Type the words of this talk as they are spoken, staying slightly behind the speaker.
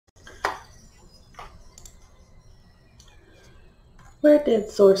Where did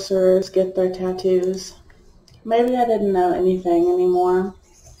sorcerers get their tattoos? Maybe I didn't know anything anymore.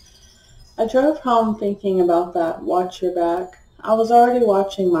 I drove home thinking about that. Watch your back. I was already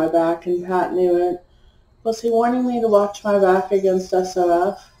watching my back, and Pat knew it. Was he warning me to watch my back against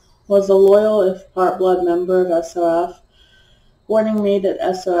SOF? Was a loyal, if part-blood member of SOF warning me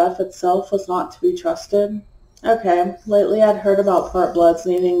that SOF itself was not to be trusted? Okay, lately I'd heard about part-bloods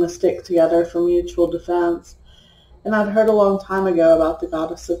needing to stick together for mutual defense. And I'd heard a long time ago about the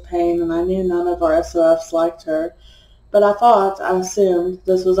goddess of pain, and I knew none of our SOFs liked her. But I assumed,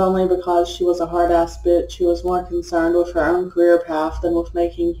 this was only because she was a hard-ass bitch who was more concerned with her own career path than with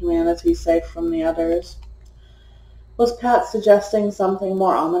making humanity safe from the others. Was Pat suggesting something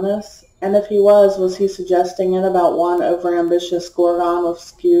more ominous? And if he was he suggesting it about one overambitious Gorgon with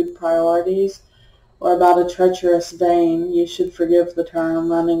skewed priorities? Or about a treacherous vein, you should forgive the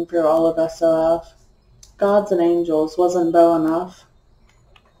term, running through all of SOF? Gods and angels, wasn't Bo enough?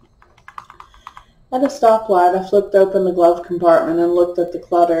 At a stoplight, I flipped open the glove compartment and looked at the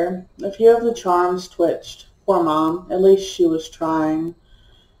clutter. A few of the charms twitched. Poor Mom. At least she was trying.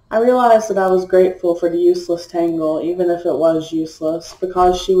 I realized that I was grateful for the useless tangle, even if it was useless,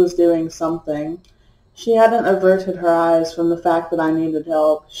 because she was doing something. She hadn't averted her eyes from the fact that I needed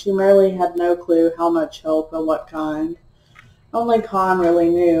help. She merely had no clue how much help or what kind. Only Khan really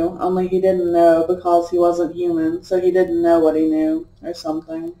knew, only he didn't know because he wasn't human, so he didn't know what he knew, or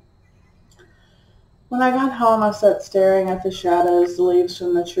something. When I got home, I sat staring at the shadows the leaves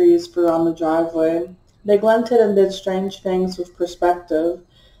from the trees threw on the driveway. They glinted and did strange things with perspective,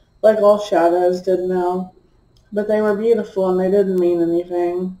 like all shadows did now. But they were beautiful and they didn't mean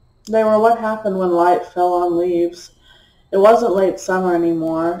anything. They were what happened when light fell on leaves. It wasn't late summer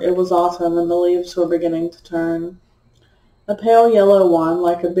anymore. It was autumn and the leaves were beginning to turn. A pale yellow one,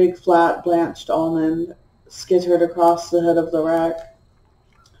 like a big flat blanched almond, skittered across the hood of the wreck.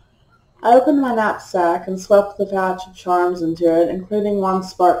 I opened my knapsack and swept the patch of charms into it, including one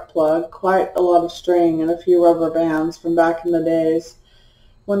spark plug, quite a lot of string, and a few rubber bands from back in the days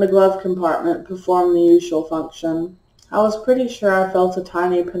when the glove compartment performed the usual function. I was pretty sure I felt a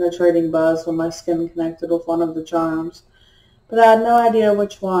tiny penetrating buzz when my skin connected with one of the charms, but I had no idea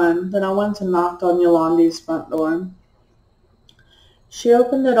which one. Then I went and knocked on Yolandi's front door. She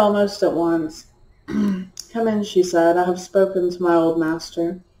opened it almost at once. Come in, she said. I have spoken to my old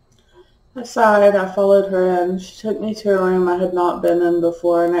master. I sighed. I followed her in. She took me to a room I had not been in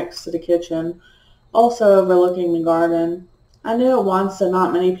before, next to the kitchen, also overlooking the garden. I knew at once that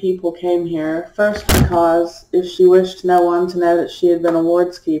not many people came here, first because, if she wished no one to know that she had been a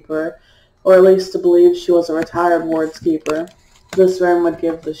wardskeeper, or at least to believe she was a retired wardskeeper, this room would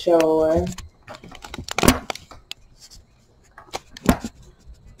give the show away.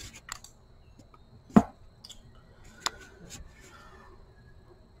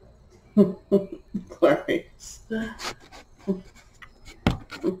 Glorious.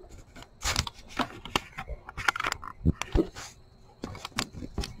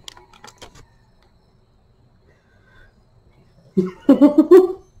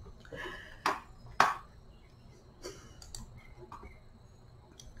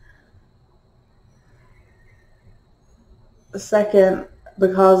 Second,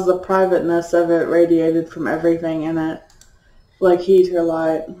 because the privateness of it radiated from everything in it, like heat or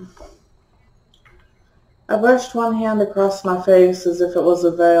light. I brushed one hand across my face as if it was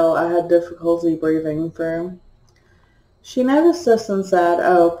a veil I had difficulty breathing through. She noticed this and said,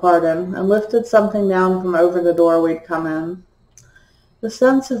 "Oh, pardon," and lifted something down from over the door we'd come in. The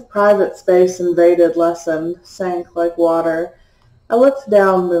sense of private space invaded, lessened, sank like water. I looked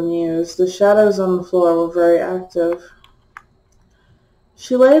down, bemused. The shadows on the floor were very active.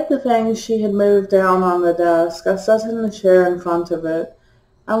 She laid the things she had moved down on the desk. I sat in the chair in front of it.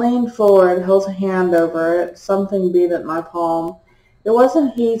 I leaned forward, held a hand over it. Something beat at my palm. It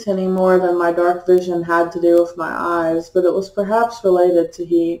wasn't heat any more than my dark vision had to do with my eyes, but it was perhaps related to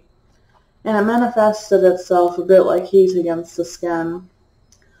heat, and it manifested itself a bit like heat against the skin.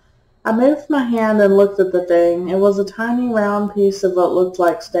 I moved my hand and looked at the thing. It was a tiny round piece of what looked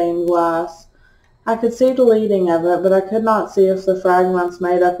like stained glass. I could see the leading of it, but I could not see if the fragments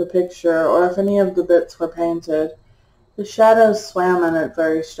made up a picture or if any of the bits were painted. The shadows swam in it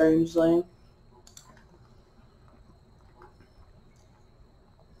very strangely.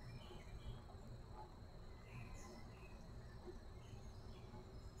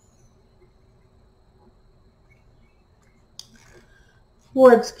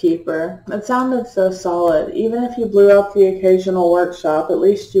 Wardskeeper. It sounded so solid. Even if you blew up the occasional workshop, at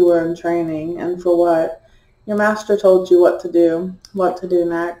least you were in training. And for what? Your master told you what to do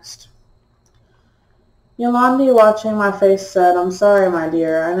next. Yolandi, watching my face, said, "I'm sorry, my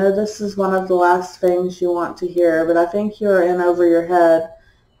dear. I know this is one of the last things you want to hear, but I think you are in over your head,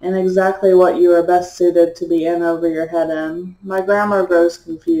 and exactly what you are best suited to be in over your head in. My grammar grows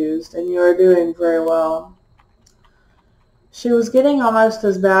confused, and you are doing very well." She was getting almost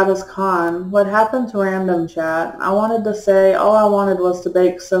as bad as Con. What happened to random chat? I wanted to say all I wanted was to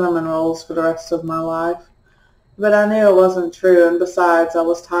bake cinnamon rolls for the rest of my life. But I knew it wasn't true, and besides, I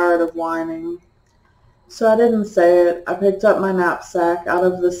was tired of whining. So I didn't say it. I picked up my knapsack out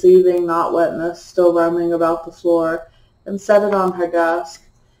of the seething knot wetness still roaming about the floor and set it on her desk.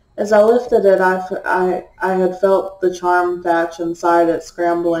 As I lifted it, I had felt the charm thatch inside it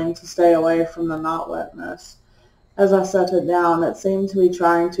scrambling to stay away from the knot wetness. As I set it down, it seemed to be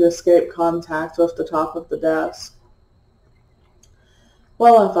trying to escape contact with the top of the desk.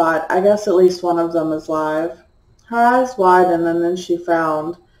 Well, I thought, I guess at least one of them is live. Her eyes widened, and then she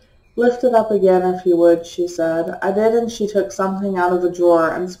frowned. "Lift it up again, if you would," she said. I did, and she took something out of a drawer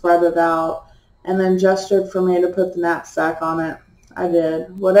and spread it out, and then gestured for me to put the knapsack on it. I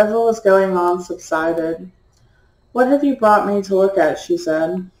did. Whatever was going on subsided. "What have you brought me to look at?" she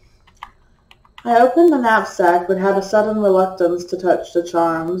said. I opened the knapsack, but had a sudden reluctance to touch the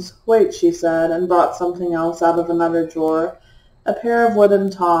charms. "Wait," she said, and brought something else out of another drawer. A pair of wooden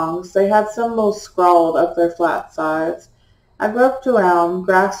tongs. They had symbols scrawled up their flat sides. I groped around,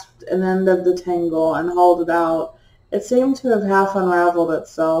 grasped an end of the tangle, and hauled it out. It seemed to have half unraveled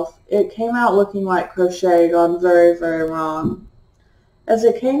itself. It came out looking like crochet gone very, very wrong. As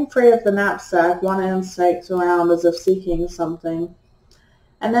it came free of the knapsack, one end snaked around as if seeking something,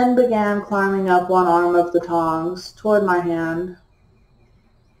 and then began climbing up one arm of the tongs, toward my hand.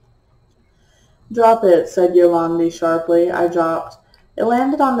 "Drop it," said Yolandi sharply. I dropped. It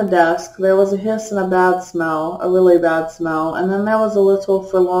landed on the desk. There was a hiss and a bad smell, a really bad smell, and then there was a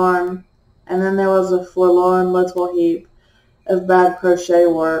forlorn little heap of bad crochet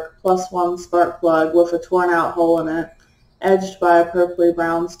work, plus one spark plug with a torn-out hole in it, edged by a purply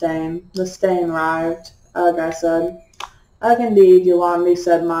brown stain. The stain writhed. "Ugh," I said. "Ugh, indeed," Yolandi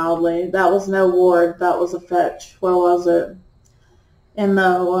said mildly. "That was no ward, that was a fetch. Where was it?" In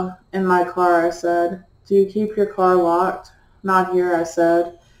my car," I said. "Do you keep your car locked?" "Not here," I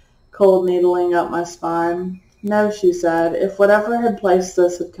said, cold needling up my spine. "No," she said. "If whatever had placed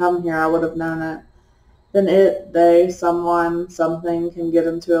this had come here, I would have known it." "Then someone, something can get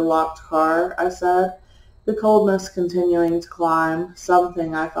into a locked car," I said, the coldness continuing to climb.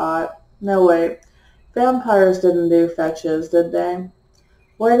 Something, I thought. No, wait. Vampires didn't do fetches, did they?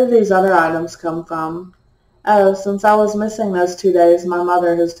 Where did these other items come from? "Oh, since I was missing those 2 days, my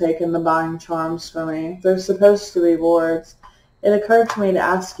mother has taken to buying charms for me. They're supposed to be wards. It occurred to me to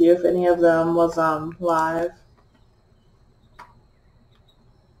ask you if any of them was, live."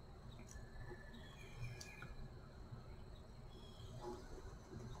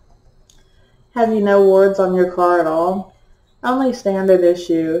 "Have you no wards on your car at all?" "Only standard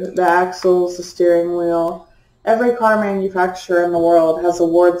issue, the axles, the steering wheel. Every car manufacturer in the world has a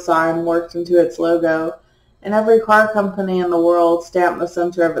ward sign worked into its logo, and every car company in the world stamped the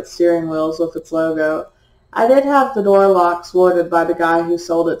center of its steering wheels with its logo. I did have the door locks warded by the guy who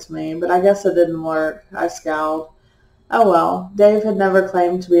sold it to me, but I guess it didn't work." I scowled. Oh well, Dave had never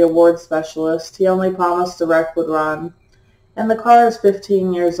claimed to be a ward specialist. He only promised the wreck would run. And the car is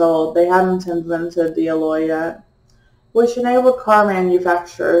 15 years old. They hadn't invented the alloy yet, which enabled car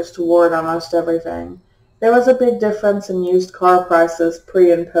manufacturers to ward almost everything. There was a big difference in used car prices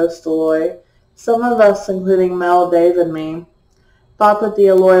pre- and post-alloy. Some of us, including Mel, Dave, and me, thought that the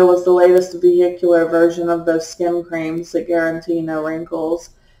alloy was the latest vehicular version of those skin creams that guarantee no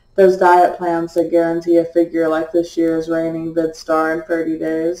wrinkles, those diet plans that guarantee a figure like this year's reigning VidStar in 30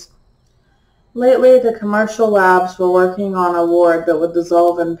 days. Lately, the commercial labs were working on a ward that would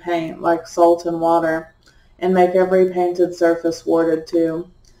dissolve in paint like salt in water and make every painted surface warded too.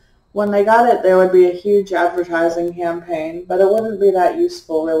 When they got it, there would be a huge advertising campaign, but it wouldn't be that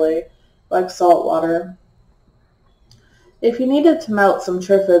useful, really, like salt water. If you needed to melt some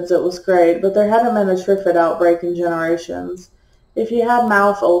triffids, it was great, but there hadn't been a triffid outbreak in generations. If you had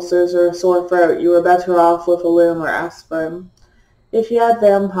mouth ulcers or a sore throat, you were better off with a loom or aspirin. If you had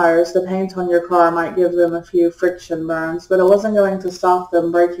vampires, the paint on your car might give them a few friction burns, but it wasn't going to stop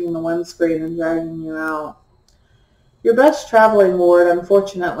them breaking the windscreen and dragging you out. Your best traveling ward,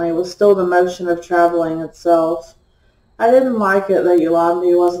 unfortunately, was still the motion of traveling itself. I didn't like it that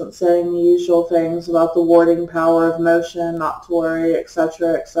Yolandi wasn't saying the usual things about the warding power of motion, not to worry,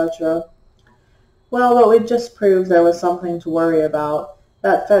 etc., etc. Well, but we'd just proved there was something to worry about.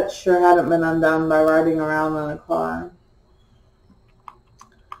 That fetch sure hadn't been undone by riding around in a car.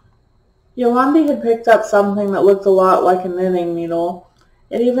 Yolandi had picked up something that looked a lot like a knitting needle.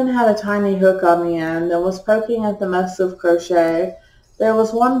 It even had a tiny hook on the end and was poking at the mess of crochet. There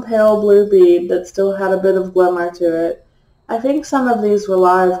was one pale blue bead that still had a bit of glimmer to it. I think some of these were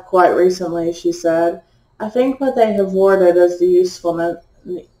live quite recently, she said. I think what they have warded is the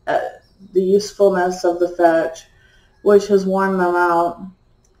usefulness of the fetch, which has worn them out.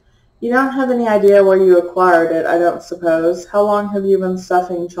 You don't have any idea where you acquired it, I don't suppose. How long have you been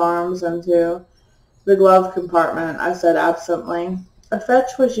stuffing charms into? The glove compartment, I said absently. A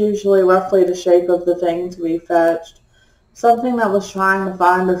fetch was usually roughly the shape of the thing to be fetched. Something that was trying to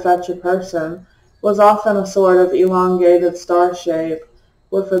find or fetch a person was often a sort of elongated star shape,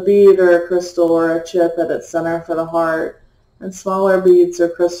 with a bead or a crystal or a chip at its center for the heart, and smaller beads or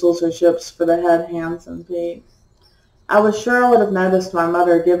crystals or chips for the head, hands, and feet. I was sure I would have noticed my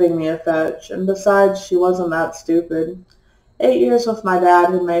mother giving me a fetch, and besides, she wasn't that stupid. 8 years with my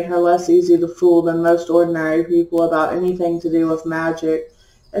dad had made her less easy to fool than most ordinary people about anything to do with magic,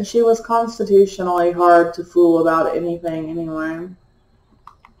 and she was constitutionally hard to fool about anything anyway.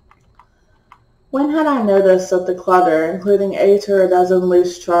 When had I noticed that the clutter, including 8 or a dozen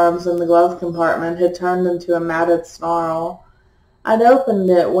loose charms in the glove compartment, had turned into a matted snarl? I'd opened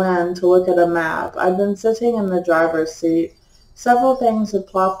it when, to look at a map. I'd been sitting in the driver's seat. Several things had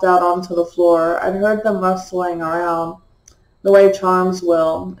plopped out onto the floor. I'd heard them rustling around, the way charms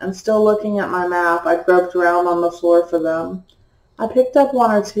will, and still looking at my map, I'd groped around on the floor for them. I picked up one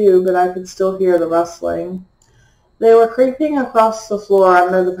or two, but I could still hear the rustling. They were creeping across the floor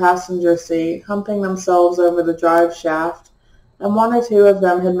under the passenger seat, humping themselves over the drive shaft, and one or two of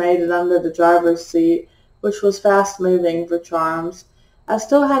them had made it under the driver's seat, which was fast-moving for charms. I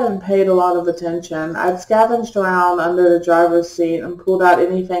still hadn't paid a lot of attention. I'd scavenged around under the driver's seat and pulled out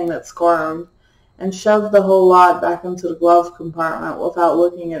anything that squirmed, and shoved the whole lot back into the glove compartment without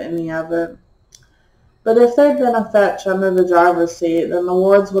looking at any of it. But if there'd been a fetch under the driver's seat, then the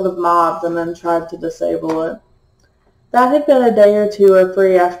wards would have mobbed and then tried to disable it. That had been a day or two or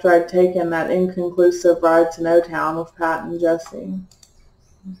three after I'd taken that inconclusive ride to No Town with Pat and Jessie.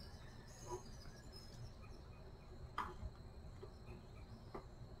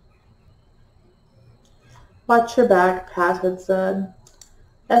 Watch your back, Pat had said.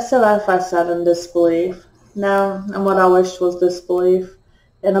 SOF, I said in disbelief. No, and what I wished was disbelief,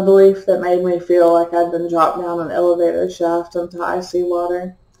 and a belief that made me feel like I'd been dropped down an elevator shaft into icy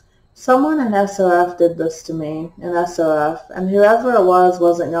water. Someone in SOF did this to me, in SOF, and whoever it was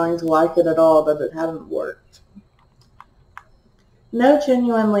wasn't going to like it at all that it hadn't worked. No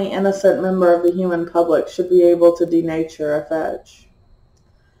genuinely innocent member of the human public should be able to denature a fetch.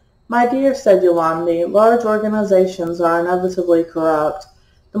 My dear, said Yolandi, large organizations are inevitably corrupt.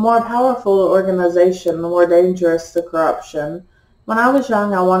 The more powerful the organization, the more dangerous the corruption. When I was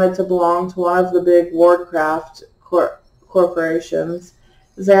young, I wanted to belong to one of the big Wardcraft corporations,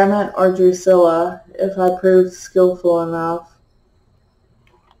 Zamet or Drusilla, if I proved skillful enough.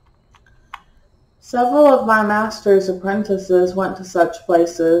 Several of my master's apprentices went to such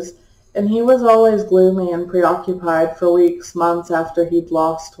places, and he was always gloomy and preoccupied for weeks, months after he'd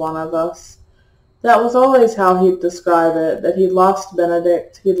lost one of us. That was always how he'd describe it, that he'd lost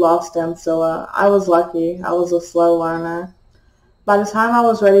Benedict, he'd lost Ancilla. I was lucky. I was a slow learner. By the time I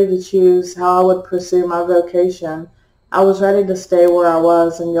was ready to choose how I would pursue my vocation, I was ready to stay where I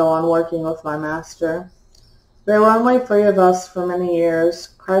was and go on working with my master. There were only 3 of us for many years,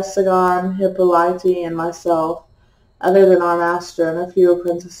 Chrysagon, Hippolyte, and myself, other than our master and a few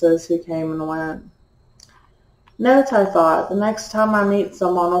apprentices who came and went. Note, I thought, the next time I meet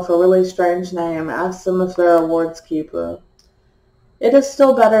someone with a really strange name, ask them if they're a wards keeper. It is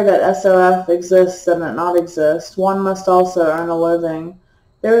still better that SOF exists than it not exist. One must also earn a living.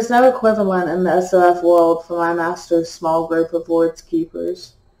 There is no equivalent in the SOF world for my master's small group of wards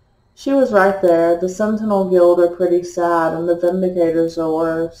keepers. She was right there. The Sentinel Guild are pretty sad, and the Vindicators are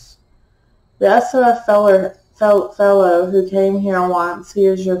worse. The SOF fellow who came here once, he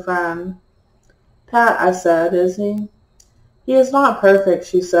is your friend. Pat, I said, is he? He is not perfect,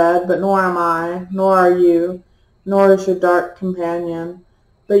 she said, but nor am I, nor are you, nor is your dark companion.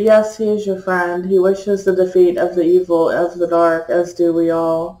 But yes, he is your friend. He wishes the defeat of the evil of the dark, as do we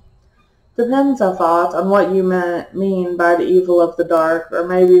all. Depends, I thought, on what you mean by the evil of the dark, or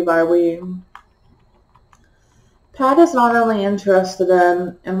maybe by we. Pat is not only interested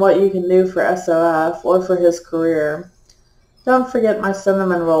in what you can do for SOF, or for his career. Don't forget my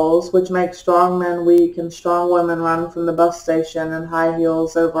cinnamon rolls, which make strong men weak and strong women run from the bus station in high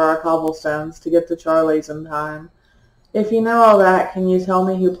heels over our cobblestones to get to Charlie's in time. If you know all that, can you tell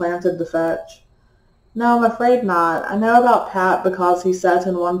me who planted the fetch? No, I'm afraid not. I know about Pat because he sat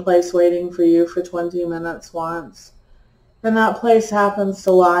in one place waiting for you for 20 minutes once. And that place happens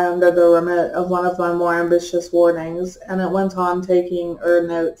to lie under the remit of one of my more ambitious warnings, and it went on taking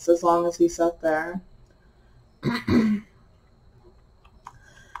notes as long as he sat there.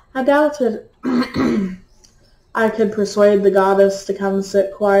 I doubted I could persuade the goddess to come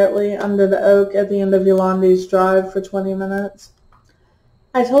sit quietly under the oak at the end of Yolande's drive for 20 minutes.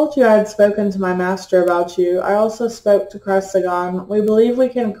 I told you I had spoken to my master about you. I also spoke to Cressagon. We believe we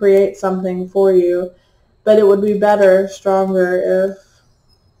can create something for you, but it would be better, stronger, if...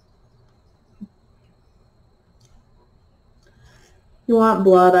 You want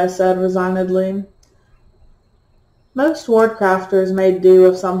blood, I said resignedly. Most wardcrafters made do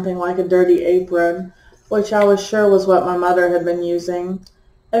with something like a dirty apron, which I was sure was what my mother had been using.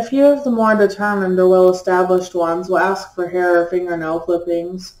 A few of the more determined or well-established ones will ask for hair or fingernail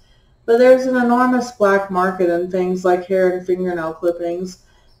clippings, but there's an enormous black market in things like hair and fingernail clippings,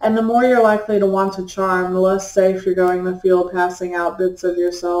 and the more you're likely to want a charm, the less safe you're going to feel passing out bits of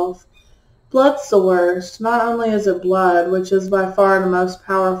yourself. Blood's the worst. Not only is it blood, which is by far the most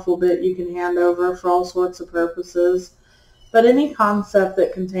powerful bit you can hand over for all sorts of purposes, but any concept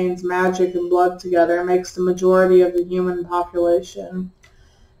that contains magic and blood together makes the majority of the human population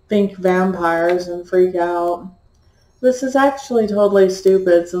think vampires and freak out. This is actually totally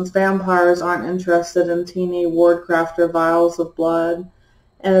stupid, since vampires aren't interested in teeny wardcrafter vials of blood,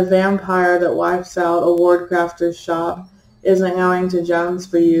 and a vampire that wipes out a wardcrafter's shop isn't going to Jones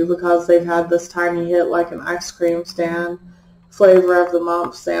for you because they've had this tiny hit like an ice cream stand, flavor of the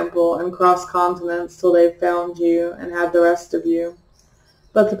month sample, and cross continents till they've found you and had the rest of you.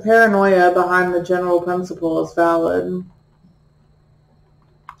 But the paranoia behind the general principle is valid.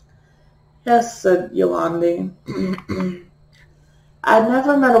 Yes, said Yolande. I'd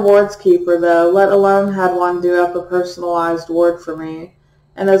never met a wardskeeper, though, let alone had one do up a personalized ward for me.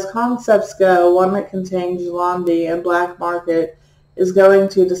 And as concepts go, one that contains Yolande and black market is going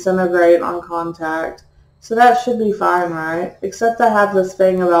to disintegrate on contact. So that should be fine, right? Except I have this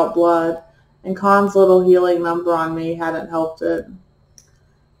thing about blood, and Khan's little healing number on me hadn't helped it.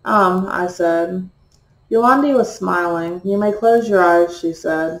 I said. Yolande was smiling. You may close your eyes, she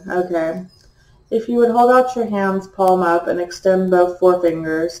said. Okay. If you would hold out your hands palm up and extend both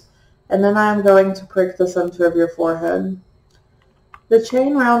forefingers, and then I am going to prick the center of your forehead. The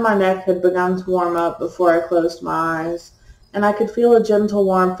chain round my neck had begun to warm up before I closed my eyes, and I could feel a gentle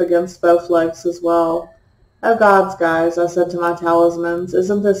warmth against both legs as well. Oh gods, guys, I said to my talismans,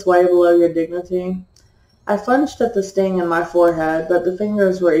 isn't this way below your dignity? I flinched at the sting in my forehead, but the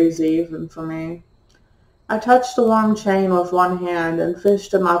fingers were easy even for me. I touched the warm chain with one hand and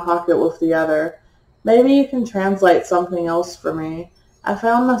fished in my pocket with the other. Maybe you can translate something else for me. I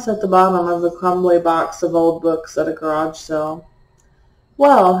found this at the bottom of the crumbly box of old books at a garage sale.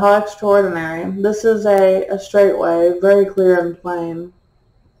 Well, how extraordinary. This is a straightway, very clear and plain.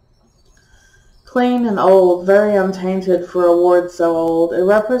 Clean and old, very untainted for a ward so old. It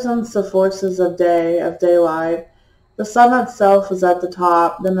represents the forces of day, of daylight. The sun itself is at the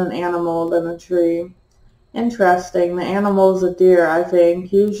top, then an animal, then a tree. Interesting. The animal is a deer, I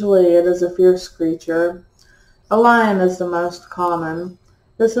think. Usually it is a fierce creature. A lion is the most common.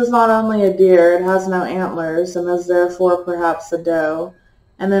 This is not only a deer, it has no antlers, and is therefore perhaps a doe.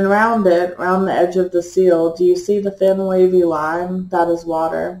 And then round it, round the edge of the seal, do you see the thin wavy line? That is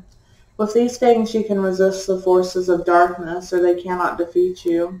water. With these things you can resist the forces of darkness, or they cannot defeat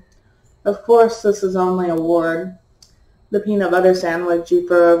you. Of course, this is only a ward. The peanut butter sandwich you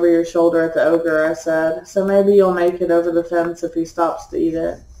throw over your shoulder at the ogre, I said, so maybe you'll make it over the fence if he stops to eat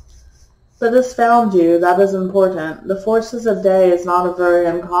it. But this found you, that is important. The forces of day is not a very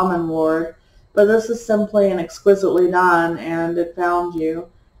uncommon ward, but this is simply and exquisitely done, and it found you.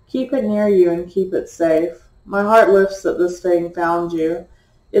 Keep it near you and keep it safe. My heart lifts that this thing found you.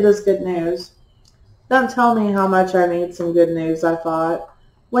 It is good news. Don't tell me how much I need some good news, I thought.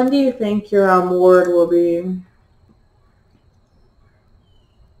 When do you think your ward will be?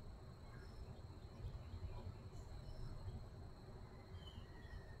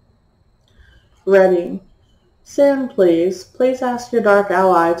 Ready. Soon, please. Please ask your dark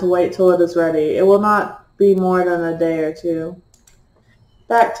ally to wait till it is ready. It will not be more than a day or two.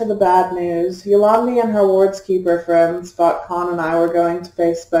 Back to the bad news. Yolande and her wardskeeper friends thought Khan and I were going to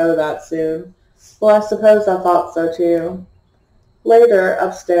face Bo that soon. Well, I suppose I thought so too. Later,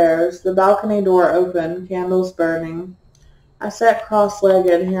 upstairs, the balcony door open, candles burning. I sat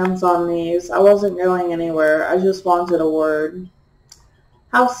cross-legged, hands on knees. I wasn't going anywhere. I just wanted a word.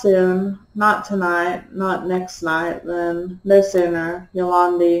 How soon? Not tonight, not next night, then. No sooner.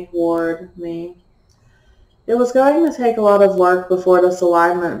 Yolande, Ward, me. It was going to take a lot of work before this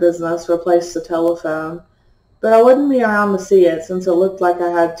alignment business replaced the telephone, but I wouldn't be around to see it since it looked like I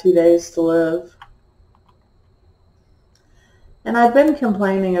had 2 days to live. And I'd been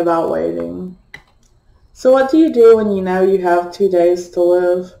complaining about waiting. So what do you do when you know you have 2 days to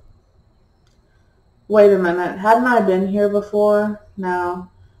live? Wait a minute, hadn't I been here before? No.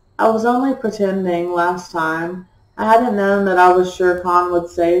 I was only pretending last time. I hadn't known that I was sure Con would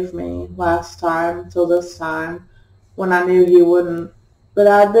save me last time till this time, when I knew he wouldn't. But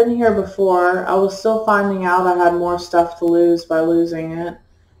I had been here before. I was still finding out I had more stuff to lose by losing it.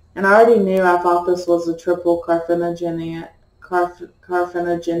 And I already knew I thought this was a triple carcinogenian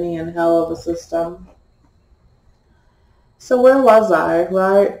hell of a system. So where was I,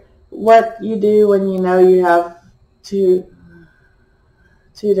 right? What you do when you know you have two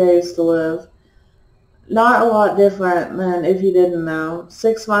days to live. Not a lot different than if you didn't know.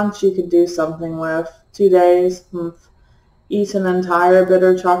 6 months you could do something with. 2 days, eat an entire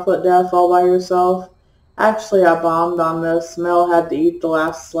bitter chocolate death all by yourself. Actually, I bombed on this. Mel had to eat the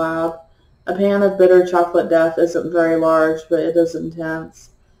last slab. A pan of bitter chocolate death isn't very large, but it is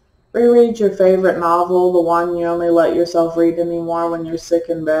intense. Reread your favorite novel, the one you only let yourself read anymore when you're sick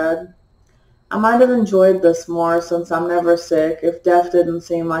in bed. I might have enjoyed this more since I'm never sick, if death didn't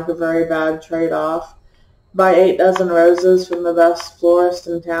seem like a very bad trade-off. Buy 8 dozen roses from the best florist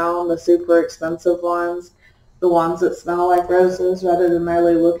in town, the super expensive ones, the ones that smell like roses rather than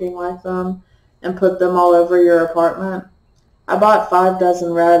merely looking like them, and put them all over your apartment. I bought 5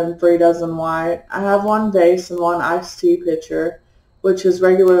 dozen red and 3 dozen white. I have 1 vase and 1 iced tea pitcher, which has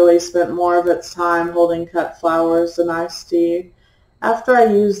regularly spent more of its time holding cut flowers than iced tea. After I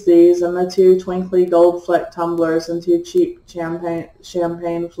use these and the 2 twinkly gold-flecked tumblers and 2 cheap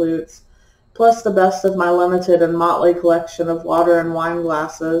champagne flutes, plus the best of my limited and motley collection of water and wine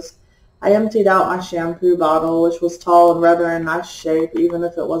glasses, I emptied out my shampoo bottle, which was tall and rather in nice shape, even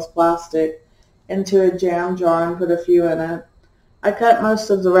if it was plastic, into a jam jar and put a few in it. I cut most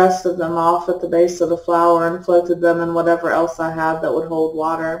of the rest of them off at the base of the flower and floated them in whatever else I had that would hold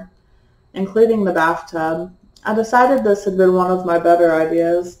water, including the bathtub. I decided this had been one of my better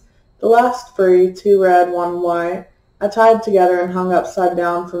ideas. The last 3, 2 red, 1 white, I tied together and hung upside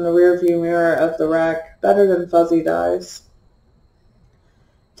down from the rearview mirror of the wreck, better than fuzzy dice.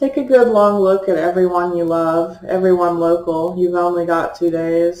 Take a good long look at everyone you love, everyone local. You've only got 2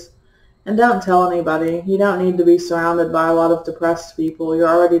 days. And don't tell anybody. You don't need to be surrounded by a lot of depressed people. You're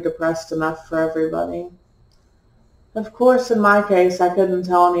already depressed enough for everybody. Of course, in my case, I couldn't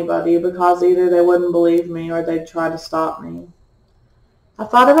tell anybody because either they wouldn't believe me or they'd try to stop me. I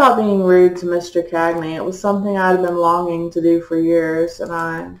thought about being rude to Mr. Cagney. It was something I had been longing to do for years, and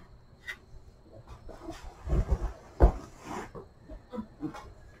I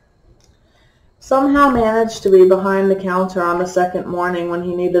somehow managed to be behind the counter on the second morning when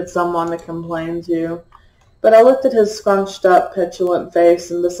he needed someone to complain to. But I looked at his scrunched up, petulant face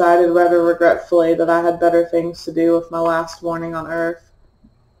and decided rather regretfully that I had better things to do with my last morning on Earth.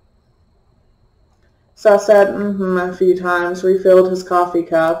 So I said a few times, refilled his coffee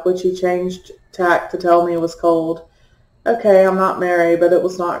cup, which he changed tack to tell me was cold. Okay, I'm not merry, but it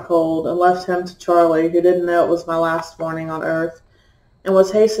was not cold, and left him to Charlie, who didn't know it was my last morning on Earth, and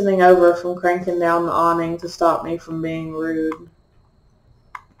was hastening over from cranking down the awning to stop me from being rude.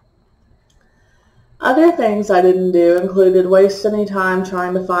 Other things I didn't do included waste any time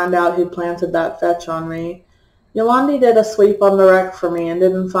trying to find out who'd planted that fetch on me. Yolandi did a sweep on the wreck for me and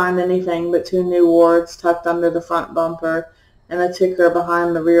didn't find anything but 2 new wards tucked under the front bumper and a ticker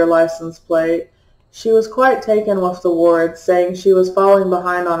behind the rear license plate. She was quite taken with the wards, saying she was falling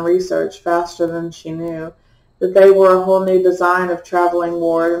behind on research faster than she knew, that they were a whole new design of traveling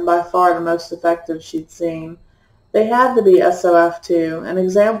ward and by far the most effective she'd seen. They had to be SOF too, an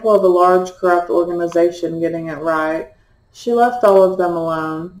example of a large corrupt organization getting it right. She left all of them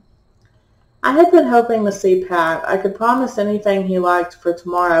alone. I had been hoping to see Pat. I could promise anything he liked for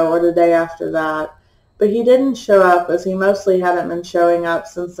tomorrow or the day after that, but he didn't show up as he mostly hadn't been showing up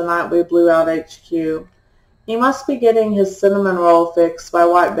since the night we blew out HQ. He must be getting his cinnamon roll fix by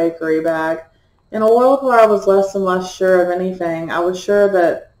White Bakery Bag. In a world where I was less and less sure of anything, I was sure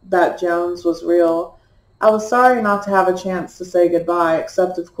that Jones was real. I was sorry not to have a chance to say goodbye,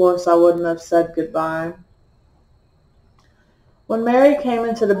 except of course I wouldn't have said goodbye. When Mary came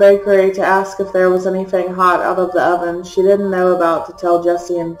into the bakery to ask if there was anything hot out of the oven she didn't know about to tell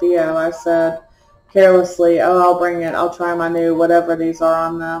Jessie and Theo, I said carelessly, "Oh, I'll bring it. I'll try my new whatever these are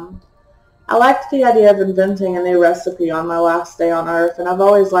on them." I liked the idea of inventing a new recipe on my last day on Earth, and I've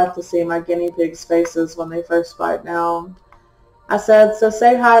always liked to see my guinea pigs' faces when they first bite down. I said, "So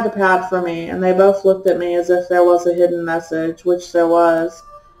say hi to Pat for me," and they both looked at me as if there was a hidden message, which there was,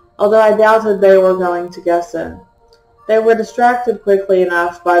 although I doubted they were going to guess it. They were distracted quickly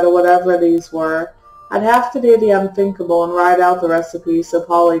enough by the whatever these were. I'd have to do the unthinkable and write out the recipe so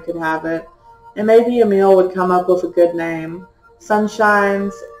Polly could have it, and maybe Emil would come up with a good name.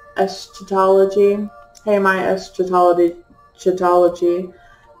 Sunshine's Eschatology. Hey, my Eschatology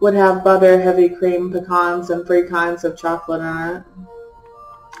would have butter, heavy cream, pecans, and 3 kinds of chocolate in it.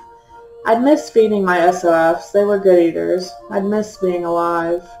 I'd miss feeding my SOFs. They were good eaters. I'd miss being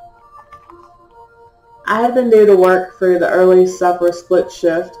alive. I had been due to work for the early supper split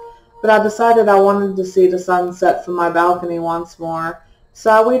shift, but I decided I wanted to see the sunset from my balcony once more, so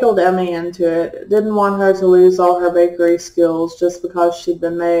I wheedled Emmy into it. Didn't want her to lose all her bakery skills just because she'd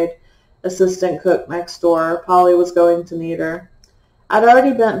been made assistant cook next door. Polly was going to need her. I'd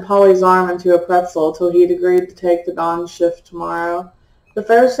already bent Polly's arm into a pretzel till he'd agreed to take the dawn shift tomorrow. The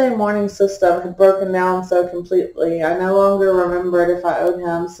Thursday morning system had broken down so completely I no longer remembered if I owed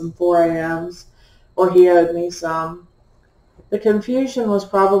him some 4 a.m.s or he owed me some. The confusion was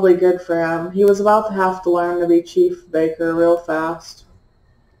probably good for him. He was about to have to learn to be chief baker real fast.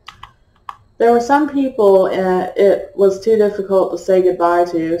 There were some people it was too difficult to say goodbye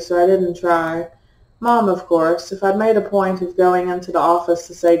to, so I didn't try. Mom, of course. If I'd made a point of going into the office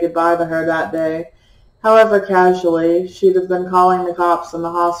to say goodbye to her that day, however casually, she'd have been calling the cops in the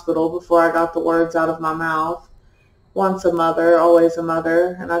hospital before I got the words out of my mouth. Once a mother, always a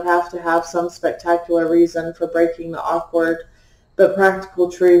mother, and I'd have to have some spectacular reason for breaking the awkward but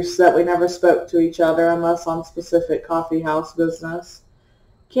practical truce that we never spoke to each other unless on specific coffee house business.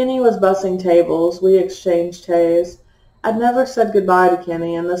 Kenny was bussing tables. We exchanged hays. I'd never said goodbye to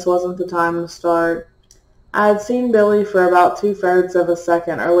Kenny, and this wasn't the time to start. I had seen Billy for about 2/3 of a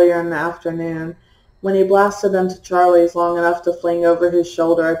second earlier in the afternoon, when he blasted into Charlie's long enough to fling over his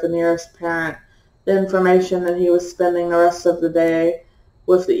shoulder at the nearest parent the information that he was spending the rest of the day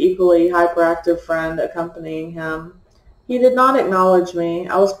with the equally hyperactive friend accompanying him. He did not acknowledge me.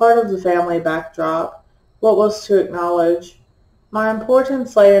 I was part of the family backdrop. What was to acknowledge? My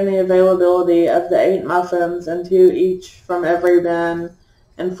importance lay in the availability of the 8 muffins and 2 each from every bin,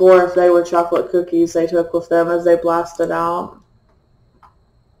 and 4 if they were chocolate cookies they took with them as they blasted out.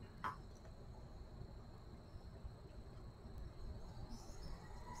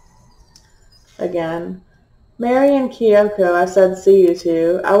 Again. "Mary and Kyoko," I said, "see you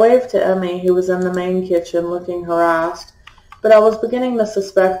to." I waved to Emmy, who was in the main kitchen looking harassed, but I was beginning to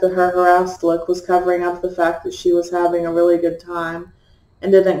suspect that her harassed look was covering up the fact that she was having a really good time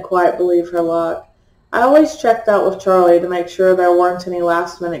and didn't quite believe her luck. I always checked out with Charlie to make sure there weren't any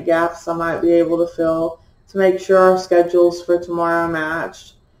last-minute gaps I might be able to fill, to make sure our schedules for tomorrow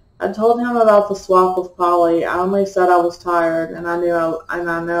matched. I told him about the swap with Polly. I only said I was tired, and I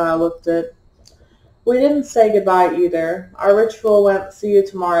know I looked it. We didn't say goodbye either. Our ritual went, "See you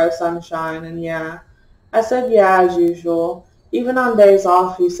tomorrow, sunshine," and yeah. I said yeah as usual. Even on days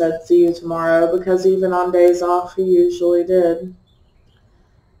off he said "see you tomorrow," because even on days off he usually did.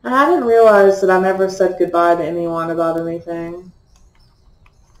 I hadn't realized that I never said goodbye to anyone about anything.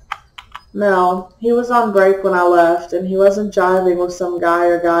 Mel, he was on break when I left, and he wasn't jiving with some guy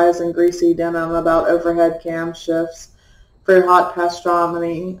or guys in greasy denim about overhead cam shifts for hot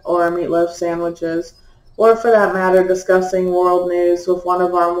pastrami or meatloaf sandwiches, or for that matter discussing world news with one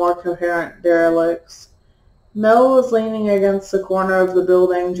of our more coherent derelicts. Mel was leaning against the corner of the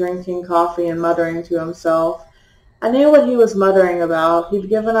building drinking coffee and muttering to himself. I knew what he was muttering about. He'd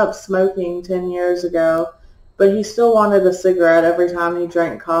given up smoking 10 years ago, but he still wanted a cigarette every time he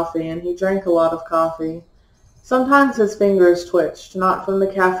drank coffee, and he drank a lot of coffee. Sometimes his fingers twitched, not from the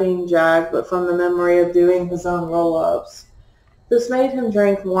caffeine jag, but from the memory of doing his own roll-ups. This made him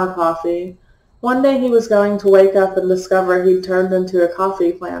drink more coffee. One day he was going to wake up and discover he'd turned into a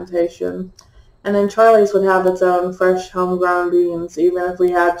coffee plantation, and then Charlie's would have its own fresh homegrown beans, even if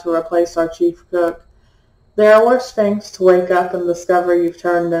we had to replace our chief cook. There are worse things to wake up and discover you've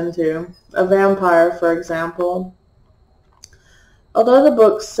turned into. A vampire, for example. Although the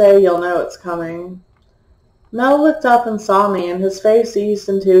books say you'll know it's coming. Mel looked up and saw me, and his face eased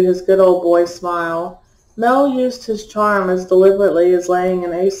into his good old boy smile. Mel used his charm as deliberately as laying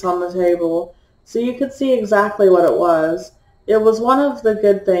an ace on the table, so you could see exactly what it was. It was one of the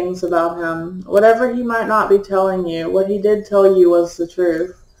good things about him. Whatever he might not be telling you, what he did tell you was the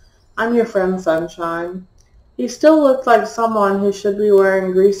truth. I'm your friend, Sunshine. He still looked like someone who should be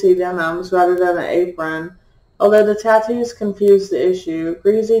wearing greasy denims rather than an apron, although the tattoos confused the issue.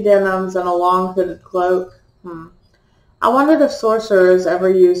 Greasy denims and a long hooded cloak. I wondered if sorcerers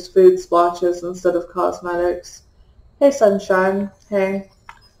ever used food splotches instead of cosmetics. Hey, sunshine. Hey.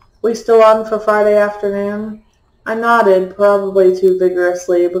 We still on for Friday afternoon? I nodded, probably too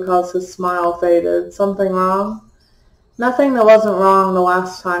vigorously because his smile faded. Something wrong? Nothing that wasn't wrong the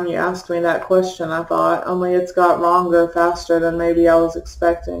last time you asked me that question, I thought, only it's got wronger faster than maybe I was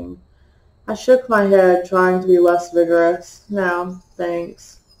expecting. I shook my head, trying to be less vigorous. No,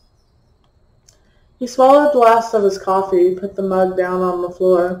 thanks. He swallowed the last of his coffee, put the mug down on the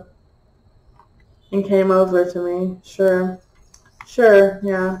floor, and came over to me. Sure,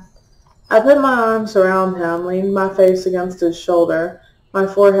 yeah. I put my arms around him, leaned my face against his shoulder, my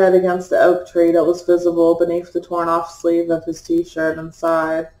forehead against the oak tree that was visible beneath the torn-off sleeve of his t-shirt, and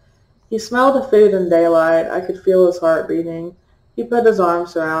sighed. He smelled of food and daylight. I could feel his heart beating. He put his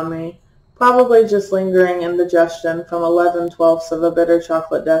arms around me, probably just lingering indigestion from 11/12ths of a bitter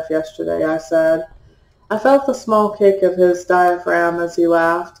chocolate death yesterday, I said. I felt the small kick of his diaphragm as he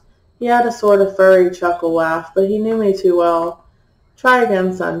laughed. He had a sort of furry chuckle laugh, but he knew me too well. Try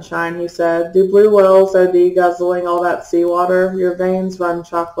again, sunshine, he said. Do blue whales OD guzzling all that seawater? Your veins run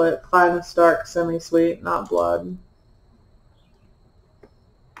chocolate, finest dark semi-sweet, not blood.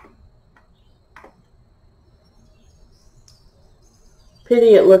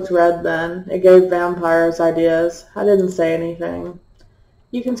 Pity it looked red then. It gave vampires ideas. I didn't say anything.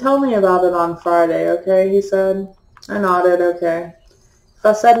 You can tell me about it on Friday, okay, he said. I nodded, okay. If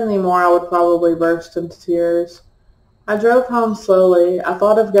I said any more, I would probably burst into tears. I drove home slowly. I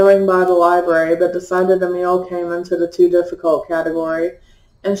thought of going by the library, but decided Emile came into the too difficult category,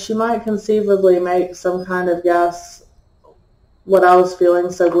 and she might conceivably make some kind of guess what I was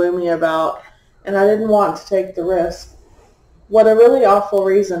feeling so gloomy about, and I didn't want to take the risk. What a really awful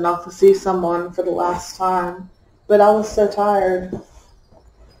reason not to see someone for the last time, but I was so tired.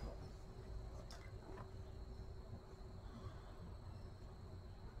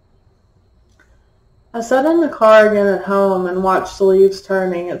 I sat in the car again at home and watched the leaves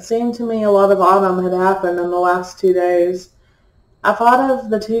turning. It seemed to me a lot of autumn had happened in the last 2 days. I thought of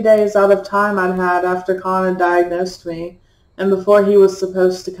the 2 days out of time I'd had after Con had diagnosed me, and before he was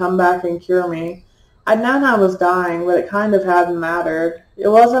supposed to come back and cure me. I'd known I was dying, but it kind of hadn't mattered. It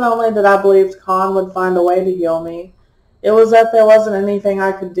wasn't only that I believed Con would find a way to heal me. It was that there wasn't anything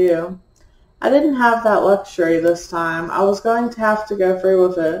I could do. I didn't have that luxury this time. I was going to have to go through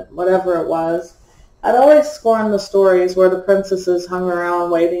with it, whatever it was. I'd always scorned the stories where the princesses hung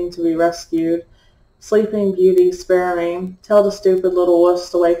around waiting to be rescued. Sleeping Beauty, spare me. Tell the stupid little wuss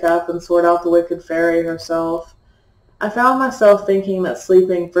to wake up and sort out the wicked fairy herself. I found myself thinking that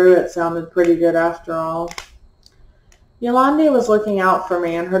sleeping through it sounded pretty good after all. Yolande was looking out for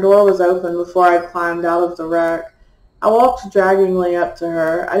me, and her door was open before I'd climbed out of the wreck. I walked draggingly up to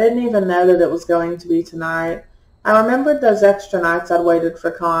her. I didn't even know that it was going to be tonight. I remembered those extra nights I'd waited for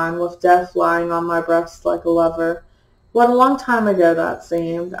Con, with death lying on my breast like a lover. What a long time ago that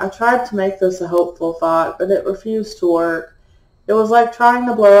seemed. I tried to make this a hopeful thought, but it refused to work. It was like trying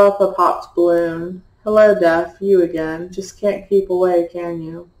to blow up a popped balloon. Hello, Death, you again. Just can't keep away, can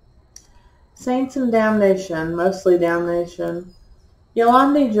you? Saints and damnation, mostly damnation.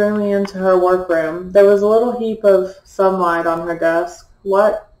 Yolande drew me into her workroom. There was a little heap of sunlight on her desk.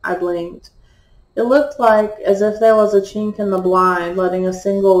 What? I blinked. It looked like as if there was a chink in the blind, letting a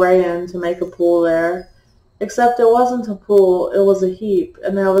single ray in to make a pool there. Except it wasn't a pool, it was a heap,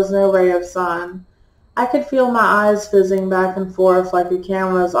 and there was no ray of sun. I could feel my eyes fizzing back and forth like a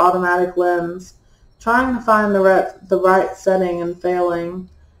camera's automatic lens, trying to find the right setting and failing.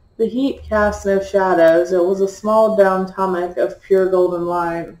 The heap cast no shadows. It was a small down tummock of pure golden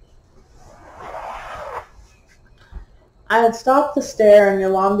light. I had stopped the stare, and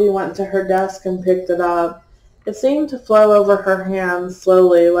Yolande went to her desk and picked it up. It seemed to flow over her hands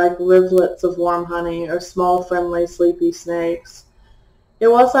slowly, like rivulets of warm honey or small, friendly, sleepy snakes. It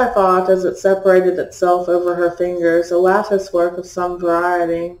was, I thought, as it separated itself over her fingers, a lattice work of some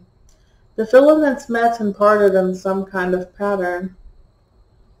variety. The filaments met and parted in some kind of pattern,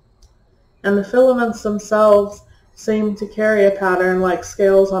 and the filaments themselves seemed to carry a pattern like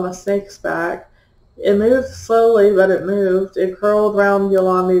scales on a snake's back. It moved slowly, but it moved. It curled round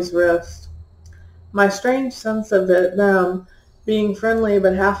Yolande's wrist. My strange sense of it, them, being friendly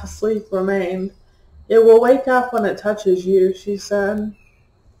but half asleep, remained. It will wake up when it touches you, she said,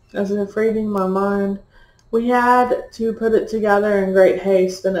 as if reading my mind. We had to put it together in great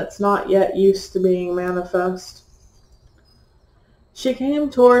haste, and it's not yet used to being manifest. She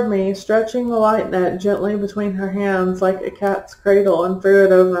came toward me, stretching the light net gently between her hands like a cat's cradle, and threw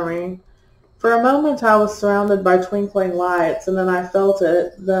it over me. For a moment I was surrounded by twinkling lights, and then I felt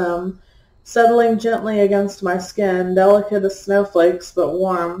it, them, settling gently against my skin, delicate as snowflakes but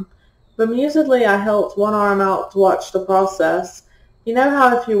warm. Bemusedly, I held one arm out to watch the process. You know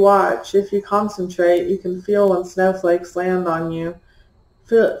how if you watch, if you concentrate, you can feel when snowflakes land on you.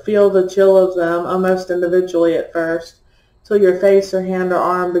 Feel the chill of them, almost individually at first, till your face or hand or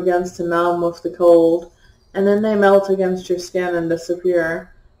arm begins to numb with the cold, and then they melt against your skin and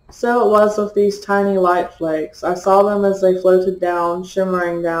disappear. So it was with these tiny light flakes. I saw them as they floated down,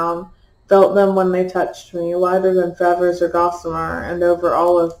 shimmering down, felt them when they touched me, lighter than feathers or gossamer, and over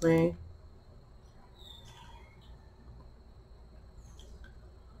all of me.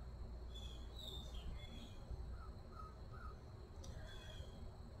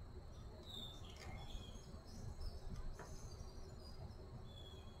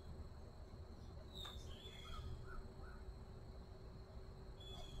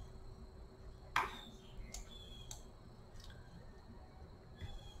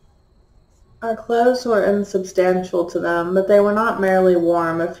 Our clothes were insubstantial to them, but they were not merely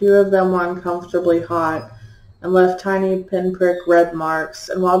warm. A few of them were uncomfortably hot, and left tiny pinprick red marks,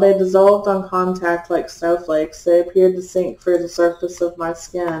 and while they dissolved on contact like snowflakes, they appeared to sink through the surface of my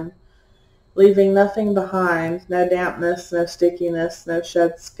skin, leaving nothing behind, no dampness, no stickiness, no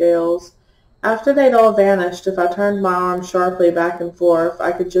shed scales. After they'd all vanished, if I turned my arm sharply back and forth,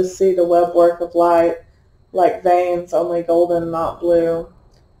 I could just see the webwork of light, like veins, only golden, not blue.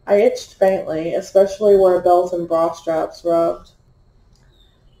 I itched faintly, especially where a belt and bra straps rubbed.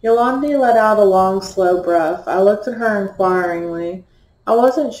 Yolande let out a long, slow breath. I looked at her inquiringly. I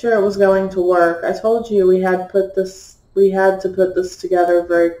wasn't sure it was going to work. I told you we had to put this together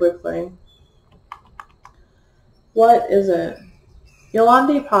very quickly. What is it?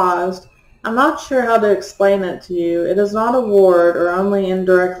 Yolande paused. I'm not sure how to explain it to you. It is not a ward, or only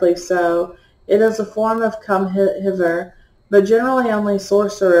indirectly so. It is a form of come hither, but generally only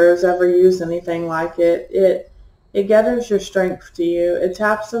sorcerers ever use anything like it. It gathers your strength to you. It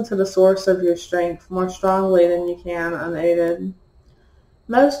taps into the source of your strength more strongly than you can unaided.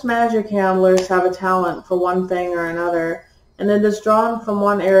 Most magic handlers have a talent for one thing or another, and it is drawn from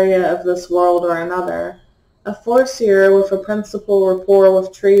one area of this world or another. A forcier with a principal rapport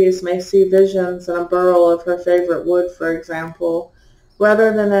with trees may see visions in a burl of her favorite wood, for example,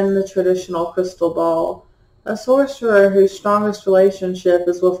 rather than in the traditional crystal ball. A sorcerer whose strongest relationship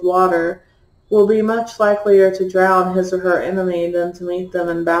is with water will be much likelier to drown his or her enemy than to meet them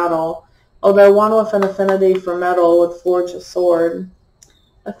in battle, although one with an affinity for metal would forge a sword.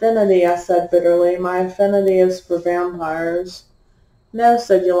 Affinity, I said bitterly. My affinity is for vampires. No,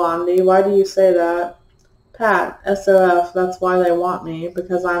 said Yolande. Why do you say that? Pat, SOF, that's why they want me,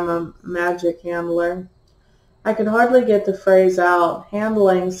 because I'm a magic handler. I could hardly get the phrase out.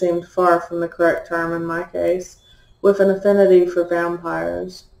 Handling seemed far from the correct term in my case, with an affinity for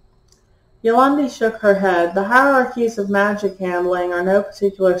vampires. Yolande shook her head. The hierarchies of magic handling are no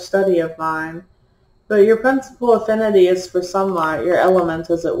particular study of mine, but your principal affinity is for sunlight, your element,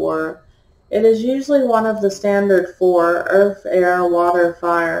 as it were. It is usually one of the standard four: earth, air, water,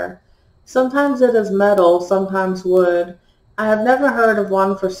 fire. Sometimes it is metal, sometimes wood. I have never heard of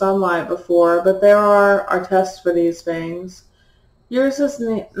one for sunlight before, but there are tests for these things. Yours is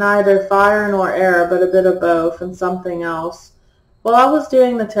neither fire nor air, but a bit of both, and something else. While I was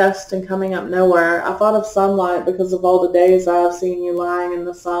doing the test and coming up nowhere, I thought of sunlight because of all the days I have seen you lying in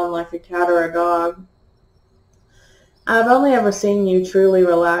the sun like a cat or a dog. I have only ever seen you truly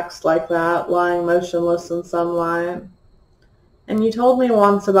relaxed like that, lying motionless in sunlight. And you told me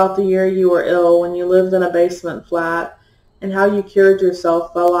once about the year you were ill when you lived in a basement flat, and how you cured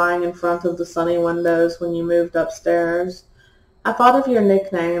yourself by lying in front of the sunny windows when you moved upstairs. I thought of your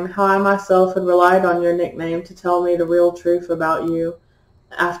nickname, how I myself had relied on your nickname to tell me the real truth about you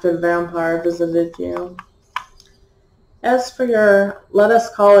after the vampire visited you. As for your, let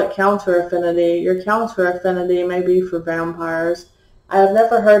us call it counter-affinity, your counter-affinity may be for vampires. I have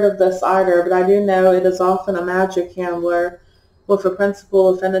never heard of this either, but I do know it is often a magic handler with a principal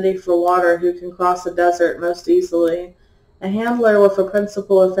affinity for water who can cross a desert most easily. A handler with a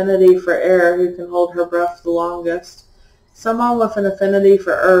principal affinity for air who can hold her breath the longest. Someone with an affinity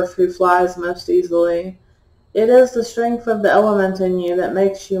for earth who flies most easily. It is the strength of the element in you that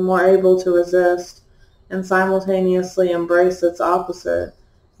makes you more able to resist and simultaneously embrace its opposite.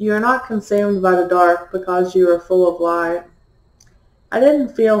 You are not consumed by the dark because you are full of light. I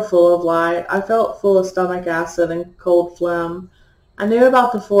didn't feel full of light. I felt full of stomach acid and cold phlegm. I knew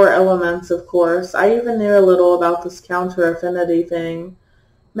about the four elements, of course. I even knew a little about this counter-affinity thing.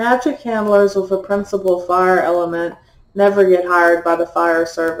 Magic handlers with a principal fire element never get hired by the fire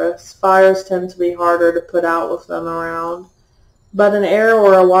service. Fires tend to be harder to put out with them around. But an air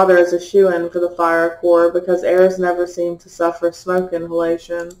or a water is a shoo-in for the fire corps because airs never seem to suffer smoke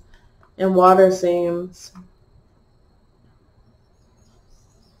inhalation. and water seems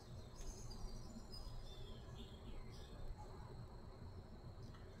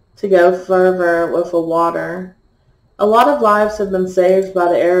to go further with the water. A lot of lives have been saved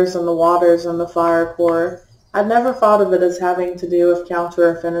by the airs and the waters in the fire core. I'd never thought of it as having to do with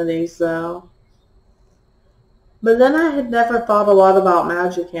counter-affinities, though. But then I had never thought a lot about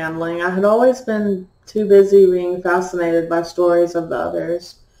magic handling. I had always been too busy being fascinated by stories of the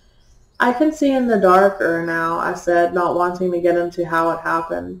others. I can see in the darker now, I said, not wanting to get into how it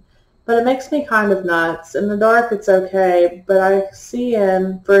happened. But it makes me kind of nuts. In the dark it's okay, but I see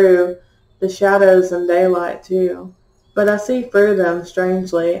in through the shadows and daylight too. But I see through them,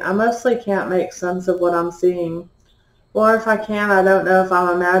 strangely. I mostly can't make sense of what I'm seeing. Or if I can, I don't know if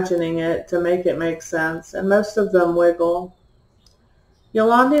I'm imagining it to make it make sense, and most of them wiggle.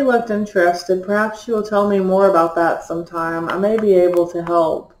 Yolandi looked interested. Perhaps she will tell me more about that sometime. I may be able to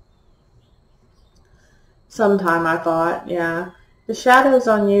help. Sometime, I thought, yeah. The shadows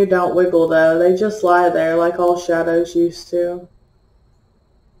on you don't wiggle, though. They just lie there like all shadows used to.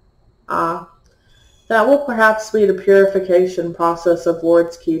 Ah. That will perhaps be the purification process of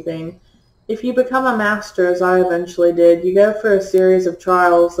wards keeping. If you become a master, as I eventually did, you go through a series of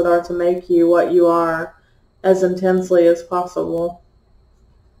trials that are to make you what you are, as intensely as possible.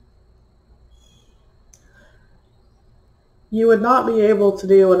 You would not be able to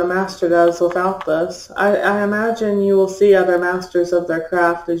do what a master does without this. I imagine you will see other masters of their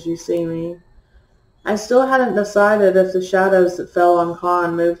craft as you see me. I still hadn't decided if the shadows that fell on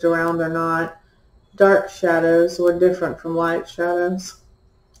Khan moved around or not. Dark shadows were different from light shadows,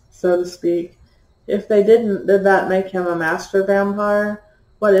 so to speak. If they didn't, did that make him a master vampire?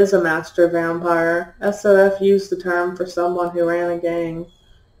 What is a master vampire? SOF used the term for someone who ran a gang.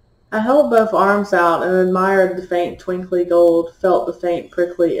 I held both arms out and admired the faint twinkly gold, felt the faint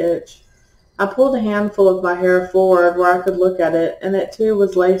prickly itch. I pulled a handful of my hair forward where I could look at it, and it too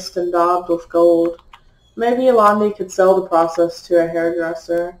was laced and daubed with gold. Maybe Yolandi could sell the process to a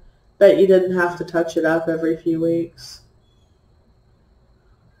hairdresser. Bet you didn't have to touch it up every few weeks.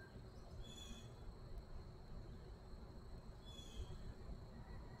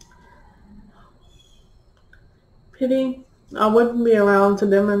 Pity I wouldn't be around to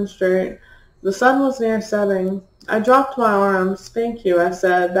demonstrate. The sun was near setting. I dropped my arms. Thank you, I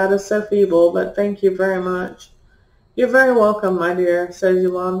said. That is so feeble, but thank you very much. You're very welcome, my dear, said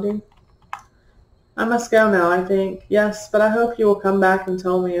Yolandi. I must go now, I think. Yes, but I hope you will come back and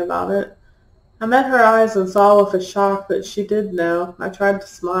tell me about it. I met her eyes and saw with a shock that she did know. I tried to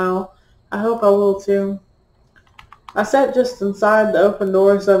smile. I hope I will too. I sat just inside the open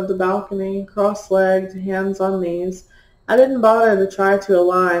doors of the balcony, cross-legged, hands on knees. I didn't bother to try to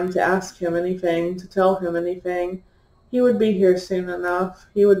align, to ask him anything, to tell him anything. He would be here soon enough.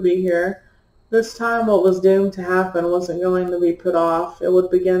 He would be here. This time what was doomed to happen wasn't going to be put off. It would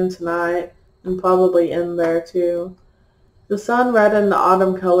begin tonight, and probably end there too. The sun reddened the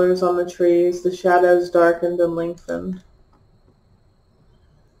autumn colors on the trees. The shadows darkened and lengthened.